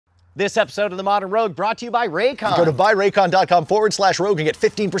This episode of The Modern Rogue brought to you by Raycon. Go to buyraycon.com/rogue and get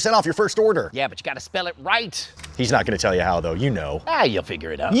 15% off your first order. Yeah, but you gotta spell it right. He's not gonna tell you how though, you know. Ah, you'll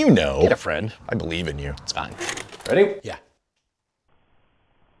figure it out. You know. Get a friend. I believe in you. It's fine. Ready? Yeah.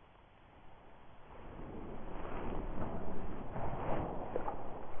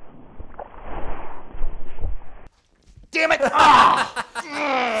 Damn it! Ah!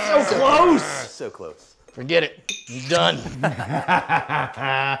 So close! So close. Forget it. I'm done.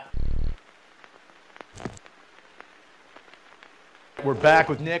 We're back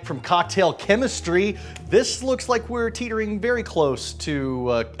with Nick from Cocktail Chemistry. This looks like we're teetering very close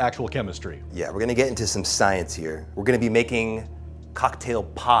to actual chemistry. Yeah, we're gonna get into some science here. We're gonna be making cocktail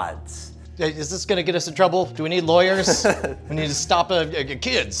pods. Is this gonna get us in trouble? Do we need lawyers? We need to stop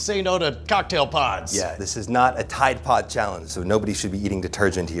kids. Say no to cocktail pods. Yeah, this is not a Tide Pod challenge, so nobody should be eating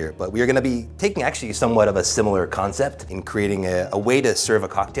detergent here. But we are gonna be taking actually somewhat of a similar concept in creating a way to serve a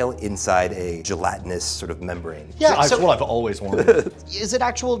cocktail inside a gelatinous sort of membrane. Yeah, That's what I've always wanted. Is it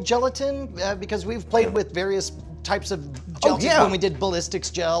actual gelatin? Because we've played with various types of gels when we did Ballistics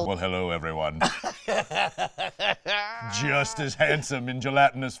gel. Well, hello, everyone. Just as handsome in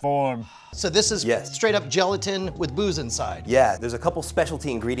gelatinous form. So this is straight up gelatin with booze inside. Yeah, there's a couple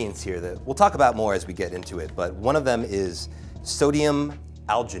specialty ingredients here that we'll talk about more as we get into it, but one of them is sodium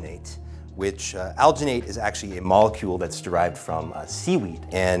alginate, which alginate is actually a molecule that's derived from seaweed,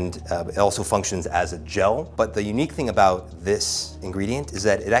 and it also functions as a gel. But the unique thing about this ingredient is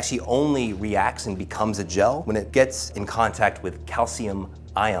that it actually only reacts and becomes a gel when it gets in contact with calcium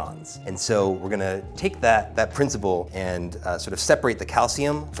ions. And so we're gonna take that principle and sort of separate the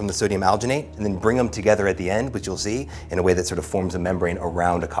calcium from the sodium alginate and then bring them together at the end, which you'll see, in a way that sort of forms a membrane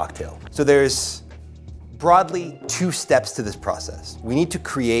around a cocktail. So there's broadly two steps to this process. We need to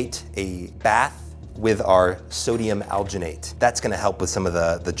create a bath with our sodium alginate. That's gonna help with some of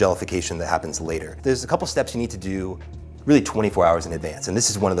the gelification that happens later. There's a couple steps you need to do really 24 hours in advance, and this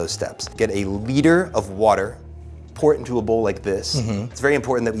is one of those steps. Get a liter of water, pour it into a bowl like this. It's very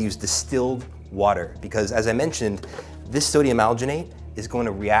important that we use distilled water because, as I mentioned, this sodium alginate is going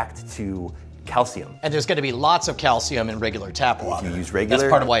to react to calcium. And there's going to be lots of calcium in regular tap water. If you use regular,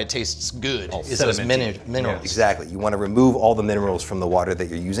 that's part of why it tastes good, is those minerals. Exactly. You want to remove all the minerals from the water that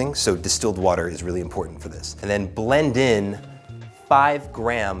you're using, so distilled water is really important for this. And then blend in 5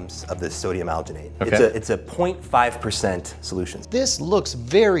 grams of this sodium alginate. Okay. It's a 0.5% solution. This looks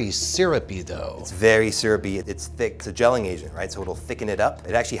very syrupy though. It's very syrupy, it's thick. It's a gelling agent, right? So it'll thicken it up.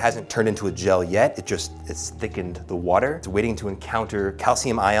 It actually hasn't turned into a gel yet. It's thickened the water. It's waiting to encounter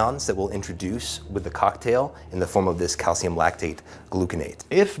calcium ions that we'll introduce with the cocktail in the form of this calcium lactate gluconate.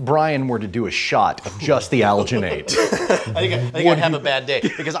 If Brian were to do a shot of just the alginate, I think I'd have a bad day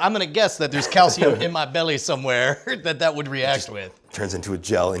because I'm gonna guess that there's calcium in my belly somewhere that would react with. Turns into a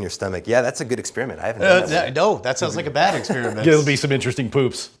gel in your stomach. Yeah, that's a good experiment. I haven't done that. No, that sounds like a bad experiment. there'll be some interesting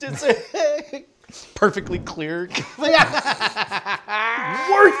poops. Perfectly clear. Worth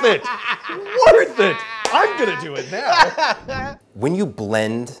it! Worth it! I'm gonna do it now. When you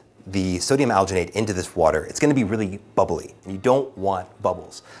blend the sodium alginate into this water, it's gonna be really bubbly. You don't want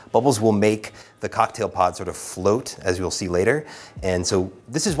bubbles. Bubbles will make the cocktail pod sort of float, as you'll see later. And so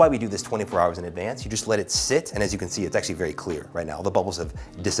this is why we do this 24 hours in advance. You just let it sit, and as you can see, it's actually very clear right now. All the bubbles have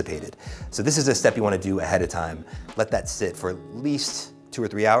dissipated. So this is a step you wanna do ahead of time. Let that sit for at least 2 or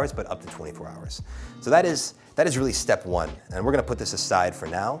 3 hours, but up to 24 hours. So that is really step one. And we're gonna put this aside for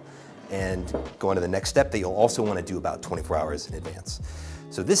now and go on to the next step that you'll also wanna do about 24 hours in advance.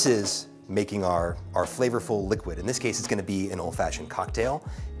 So this is making our flavorful liquid. In this case, it's gonna be an old-fashioned cocktail,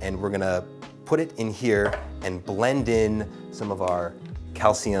 and we're gonna put it in here and blend in some of our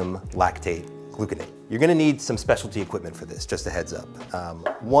calcium lactate gluconate. You're gonna need some specialty equipment for this, just a heads up.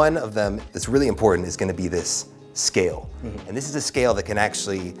 One of them that's really important is gonna be this scale. And this is a scale that can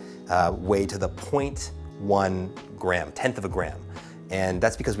actually weigh to the 0.1 gram, 1/10 of a gram. And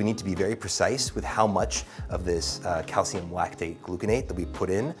that's because we need to be very precise with how much of this calcium lactate gluconate that we put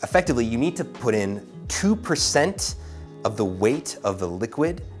in. Effectively, you need to put in 2% of the weight of the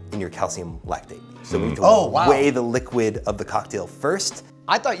liquid in your calcium lactate. So we need to weigh the liquid of the cocktail first.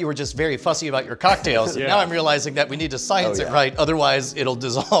 I thought you were just very fussy about your cocktails. Now I'm realizing that we need to science it right, otherwise it'll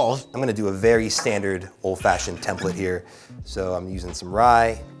dissolve. I'm gonna do a very standard old-fashioned template here. So I'm using some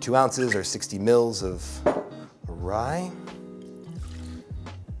rye, 2 ounces or 60 mils of rye.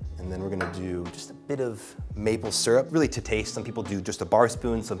 And then we're gonna do just a bit of maple syrup, really to taste. Some people do just a bar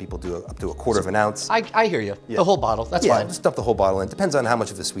spoon, some people do up to a 1/4 of an ounce. I hear you. The whole bottle, that's fine. Just dump the whole bottle in. Depends on how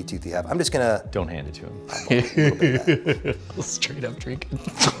much of a sweet tooth you have. I'm just gonna... Don't hand it to him. Straight up drinking.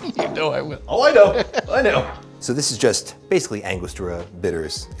 You know I will. Oh, I know. I know. So this is just basically Angostura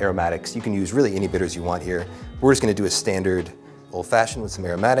bitters, aromatics. You can use really any bitters you want here. We're just gonna do a standard old-fashioned with some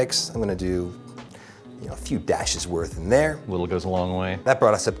aromatics. I'm gonna do a few dashes worth in there. Little goes a long way. That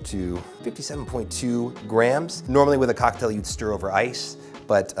brought us up to 57.2 grams. Normally with a cocktail, you'd stir over ice,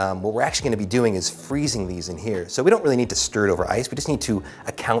 but what we're actually gonna be doing is freezing these in here. So we don't really need to stir it over ice. We just need to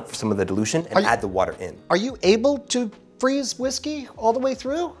account for some of the dilution and add the water in. Are you able to freeze whiskey all the way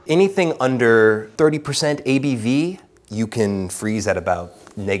through? Anything under 30% ABV, you can freeze at about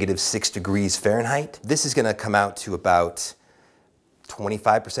 -6 degrees Fahrenheit. This is gonna come out to about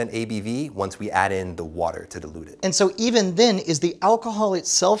 25% ABV once we add in the water to dilute it. And so even then, is the alcohol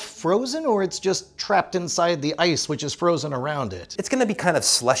itself frozen, or it's just trapped inside the ice, which is frozen around it? It's gonna be kind of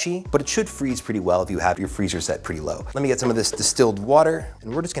slushy, but it should freeze pretty well if you have your freezer set pretty low. Let me get some of this distilled water,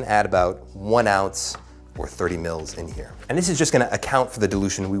 and we're just gonna add about 1 ounce or 30 mils in here. And this is just gonna account for the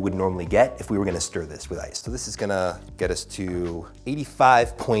dilution we would normally get if we were gonna stir this with ice. So this is gonna get us to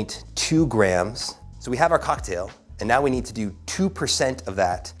 85.2 grams. So we have our cocktail, and now we need to do 2% of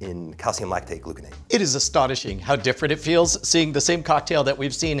that in calcium lactate gluconate. It is astonishing how different it feels seeing the same cocktail that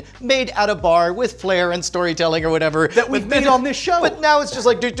we've seen made at a bar with flair and storytelling or whatever. That we've made on this show. But now it's just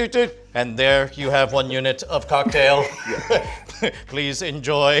like, doot, doot, doot. And there you have 1 unit of cocktail. Please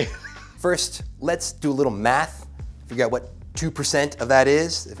enjoy. First, let's do a little math, figure out what 2% of that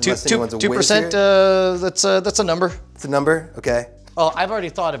is. Unless anyone's a whiz 2%, here. that's a number. It's a number, okay. Oh, I've already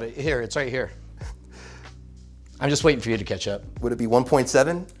thought of it. Here, it's right here. I'm just waiting for you to catch up. Would it be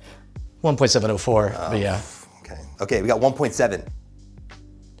 1.7? 1.704, but yeah. Okay, we got 1.7.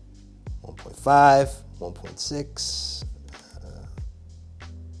 1.5, 1.6,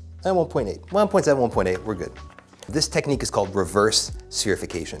 and 1.8. 1.7, 1.8, we're good. This technique is called reverse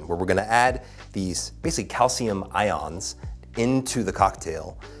spherification, where we're gonna add these basically calcium ions into the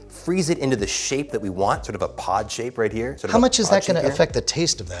cocktail, freeze it into the shape that we want, sort of a pod shape right here. How much is that gonna affect the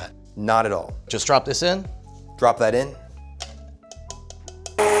taste of that? Not at all. Just drop this in. Drop that in.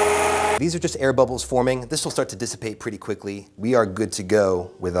 These are just air bubbles forming. This will start to dissipate pretty quickly. We are good to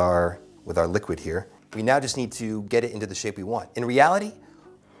go with our liquid here. We now just need to get it into the shape we want. In reality,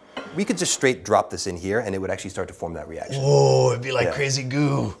 we could just straight drop this in here and it would actually start to form that reaction. Oh, it'd be like crazy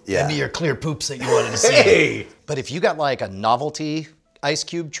goo. Yeah. It'd be your clear poops that you wanted to see. Hey! But if you got like a novelty ice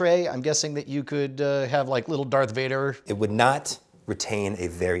cube tray, I'm guessing that you could have like little Darth Vader. It would not retain a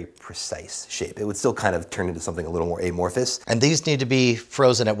very precise shape. It would still kind of turn into something a little more amorphous. And these need to be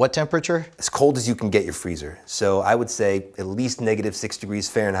frozen at what temperature? As cold as you can get your freezer. So I would say at least -6 degrees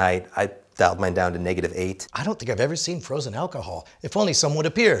Fahrenheit. I dialed mine down to -8. I don't think I've ever seen frozen alcohol. If only some would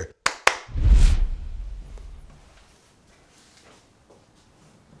appear.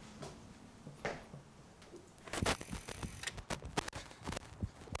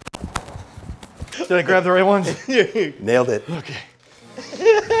 Did I grab the right ones? Nailed it. Okay.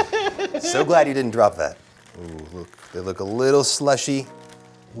 So glad you didn't drop that. Ooh, look, they look a little slushy.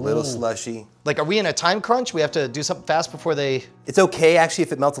 Little slushy. Like, are we in a time crunch? We have to do something fast before they... It's okay, actually,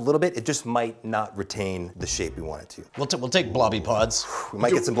 if it melts a little bit. It just might not retain the shape we want it to. We'll take blobby pods. We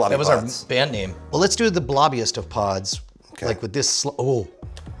might get some blobby That was pods. our band name. Well, let's do the blobbiest of pods. Okay. Like with this, oh.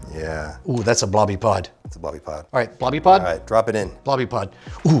 Yeah, Ooh, that's a blobby pod. it's a blobby pod. All right, blobby pod? All right, drop it in. Blobby pod.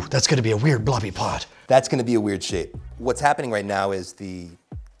 Ooh, that's gonna be a weird blobby pod. That's gonna be a weird shape. What's happening right now is the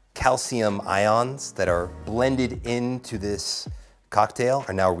calcium ions that are blended into this cocktail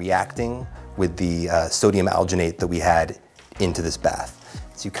are now reacting with the sodium alginate that we had into this bath.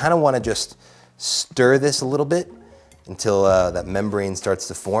 So you kind of want to just stir this a little bit until that membrane starts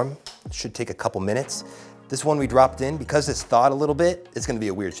to form. It should take a couple minutes. This one we dropped in, because it's thawed a little bit, it's gonna be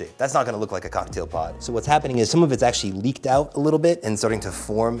a weird shape. That's not gonna look like a cocktail pod. So what's happening is some of it's actually leaked out a little bit and starting to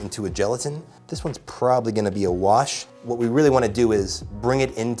form into a gelatin. This one's probably gonna be a wash. What we really wanna do is bring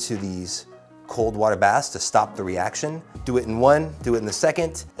it into these cold water baths to stop the reaction. Do it in one, do it in the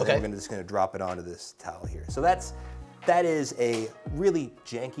second, and then we're just gonna drop it onto this towel here. So that is a really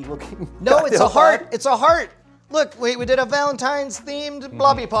janky looking No, it's a heart, pod. it's a heart. Look, we did a Valentine's themed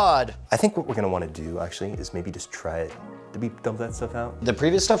blobby pod. I think what we're gonna wanna do actually is maybe just try it. Did we dump that stuff out? The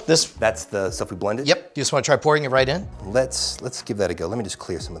previous stuff, this, That's the stuff we blended? yep, you just wanna try pouring it right in? Let's give that a go. Let me just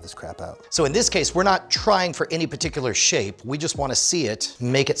clear some of this crap out. So in this case, we're not trying for any particular shape. We just wanna see it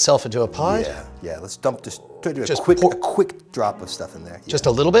make itself into a pod. Yeah, let's dump, just try to do Just a quick drop of stuff in there. Yeah. Just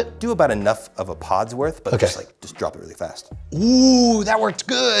a little bit? Do about enough of a pod's worth, but Okay. just drop it really fast. Ooh, that worked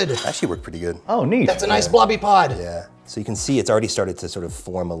good. Actually worked pretty good. Oh, neat. That's a nice blobby pod. Yeah, so you can see it's already started to sort of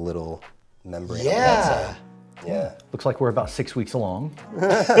form a little membrane. on the outside. Yeah. Yeah. Looks like we're about 6 weeks along.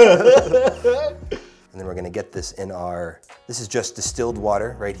 And then we're gonna get this in our, this is just distilled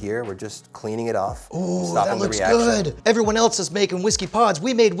water right here. We're just cleaning it off. Ooh, stopping that looks the reaction. good. Everyone else is making whiskey pods.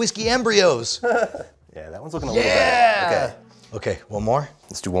 We made whiskey embryos. Yeah, that one's looking a little better. Okay, Okay, one more.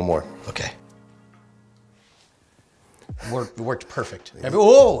 let's do one more. Okay. Worked perfect.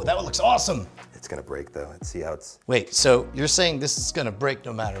 Oh, that one looks awesome. It's gonna break though. Let's see how it's. Wait, so you're saying this is gonna break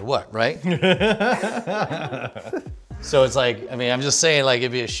no matter what, right? So it's like, I mean, I'm just saying, like,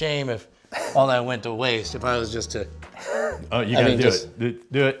 it'd be a shame if all that went to waste if I was just to. Oh, you gotta do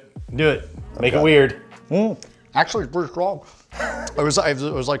it. Do it. Make it weird. Actually, it's pretty strong. I was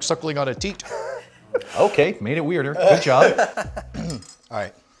like suckling on a teat. Okay, made it weirder. Good job. All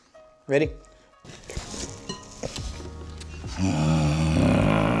right, ready?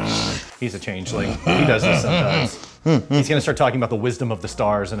 He's a changeling. He does this sometimes. He's gonna start talking about the wisdom of the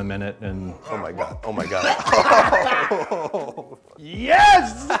stars in a minute, and Oh my god! Oh my god!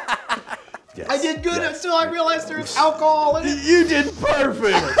 yes, Yes. I did good until I realized there's alcohol in it. you did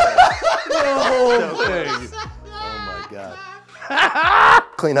perfect. The whole thing. Oh my god!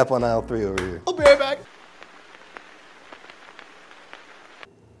 Clean up on aisle 3 over here. I'll be right back.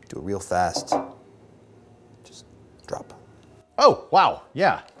 Do it real fast. Just drop. Oh wow,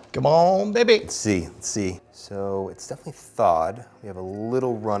 yeah. Come on, baby. Let's see. So it's definitely thawed. We have a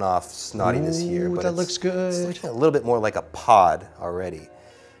little runoff snottiness here, but that looks good. It's looking a little bit more like a pod already.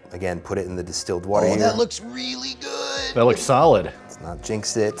 Again, put it in the distilled water Oh, here. that looks really good. That looks solid. Let's not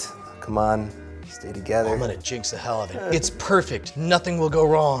jinx it. Come on, stay together. I'm gonna jinx the hell of it. It's perfect. Nothing will go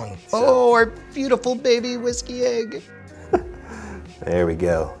wrong. Oh, our beautiful baby whiskey egg. There we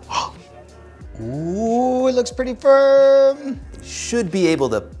go. Ooh, it looks pretty firm. Should be able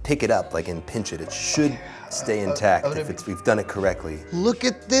to pick it up, like, and pinch it. It should stay intact if we've done it correctly. Look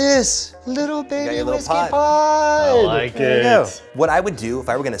at this, little baby your little whiskey pod. pod. I like it. What I would do if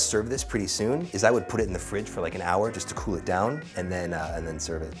I were gonna serve this pretty soon is I would put it in the fridge for like an hour just to cool it down and then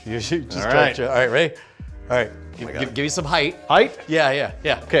serve it. You should just All right. All right, ready? All right, give me some height. Height? Yeah.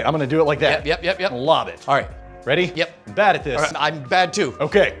 Okay, I'm gonna do it like that. Yep. Lob it. All right. Ready? Yep. I'm bad at this. All right, I'm bad too.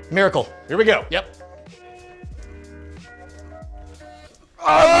 Okay, Miracle. here we go. Yep.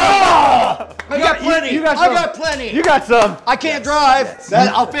 I got plenty. You got I some. got plenty. You got some. I can't drive.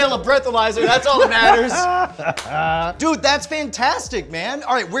 I'll fail a breathalyzer. That's all that matters. Dude, that's fantastic, man.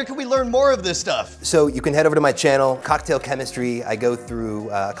 All right, where can we learn more of this stuff? So you can head over to my channel, Cocktail Chemistry. I go through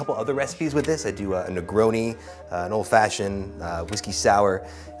a couple other recipes with this. I do a Negroni, an old fashioned, whiskey sour.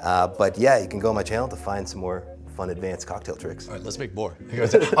 But yeah, you can go on my channel to find some more fun advanced cocktail tricks. All right, let's make more.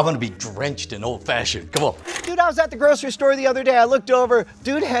 I'm gonna be drenched in old fashioned. Come on. Dude, I was at the grocery store the other day. I looked over.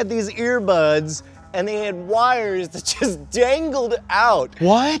 Dude had these earbuds and they had wires that just dangled out.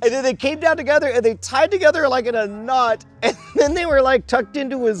 What? And then they came down together and they tied together like in a knot. And then they were like tucked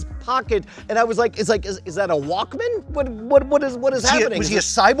into his pocket. And I was like, is that a Walkman? What is happening? Was he a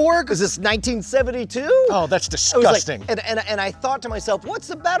cyborg? Is this 1972? Oh, that's I was like- disgusting. and I thought to myself, what's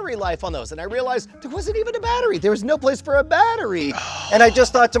the battery life on those? And I realized there wasn't even a battery. There was no place for a battery. And I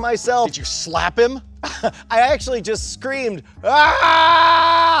just thought to myself, Did you slap him? I actually just screamed,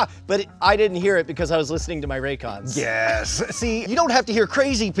 ah! But I didn't hear it because I was listening to my Raycons. Yes. See, you don't have to hear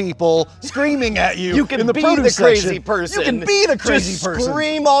crazy people screaming at you. You can in the be produce the crazy section. person. You can be the crazy Just person.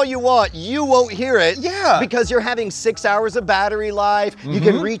 Scream all you want. You won't hear it. Yeah. Because you're having 6 hours of battery life. You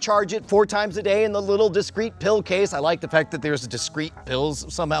can recharge it 4 times a day in the little discreet pill case. I like the fact that there's discreet pills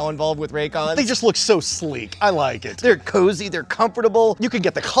somehow involved with Raycons. They just look so sleek. I like it. They're cozy, they're comfortable. You can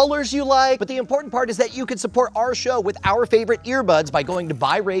get the colors you like. But the important part is that you can support our show with our favorite earbuds by going to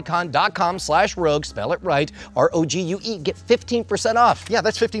buyraycon.com/rogue, spell it right, R-O-G-U-E, get 15% off. Yeah,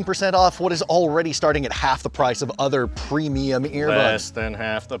 that's 15% off what is already starting at half the price of other premium earbuds. Less than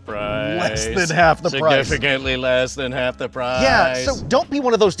half the price. Less than half the price. Significantly less than half the price. Yeah, so don't be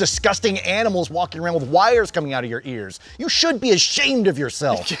one of those disgusting animals walking around with wires coming out of your ears. You should be ashamed of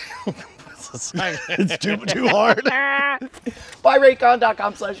yourself. It's too hard.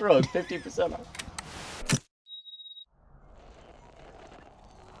 Buyraycon.com/rogue, 15% off.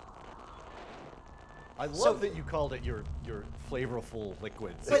 I love that you called it your flavorful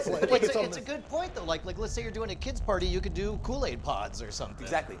liquids. It's a good point though. Like let's say you're doing a kids party, you could do Kool-Aid pods or something.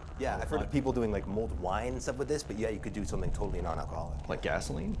 Exactly. Yeah, I've heard of people doing like mulled wine and stuff with this, but yeah, you could do something totally non-alcoholic. Like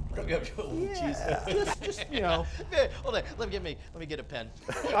gasoline? Just You know, Hold on, let me get a pen.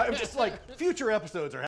 I'm just like, future episodes are